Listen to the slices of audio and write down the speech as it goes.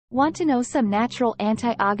Want to know some natural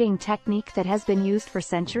anti-aging technique that has been used for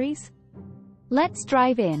centuries? Let's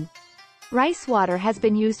dive in. Rice water has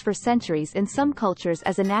been used for centuries in some cultures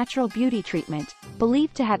as a natural beauty treatment,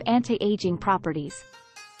 believed to have anti-aging properties.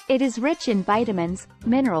 It is rich in vitamins,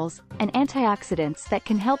 minerals, and antioxidants that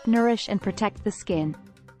can help nourish and protect the skin.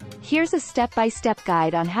 Here's a step-by-step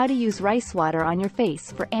guide on how to use rice water on your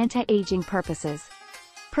face for anti-aging purposes.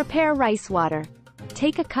 Prepare rice water.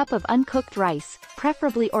 Take a cup of uncooked rice,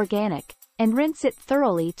 preferably organic, and rinse it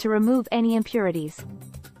thoroughly to remove any impurities.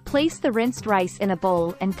 Place the rinsed rice in a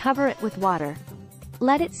bowl and cover it with water.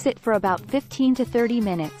 Let it sit for about 15 to 30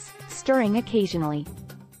 minutes, stirring occasionally.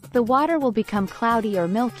 The water will become cloudy or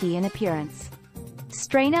milky in appearance.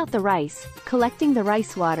 Strain out the rice, collecting the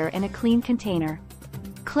rice water in a clean container.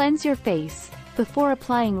 Cleanse your face. Before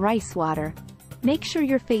applying rice water, make sure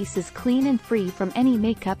your face is clean and free from any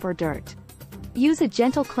makeup or dirt. Use a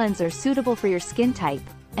gentle cleanser suitable for your skin type,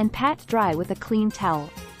 and pat dry with a clean towel.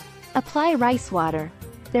 Apply rice water.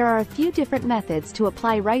 There are a few different methods to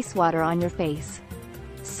apply rice water on your face.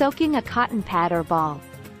 Soaking a cotton pad or ball.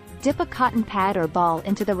 Dip a cotton pad or ball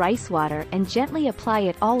into the rice water and gently apply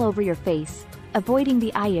it all over your face, avoiding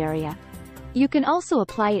the eye area. You can also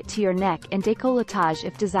apply it to your neck and décolletage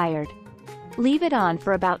if desired. Leave it on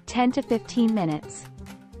for about 10 to 15 minutes.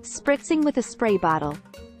 Spritzing with a spray bottle.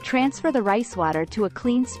 Transfer the rice water to a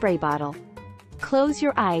clean spray bottle. Close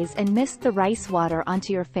your eyes and mist the rice water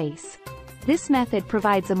onto your face. This method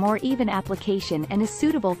provides a more even application and is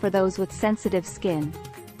suitable for those with sensitive skin.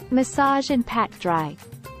 Massage and pat dry.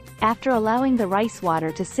 After allowing the rice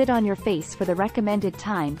water to sit on your face for the recommended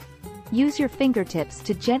time, use your fingertips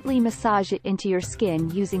to gently massage it into your skin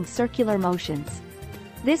using circular motions.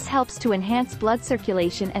 This helps to enhance blood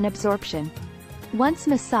circulation and absorption. Once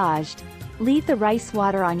massaged, leave the rice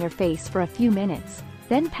water on your face for a few minutes,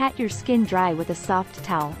 then pat your skin dry with a soft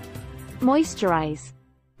towel. Moisturize.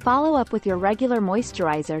 Follow up with your regular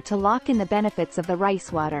moisturizer to lock in the benefits of the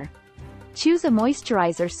rice water. Choose a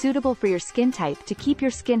moisturizer suitable for your skin type to keep your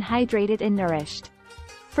skin hydrated and nourished.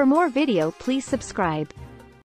 For more video, please subscribe.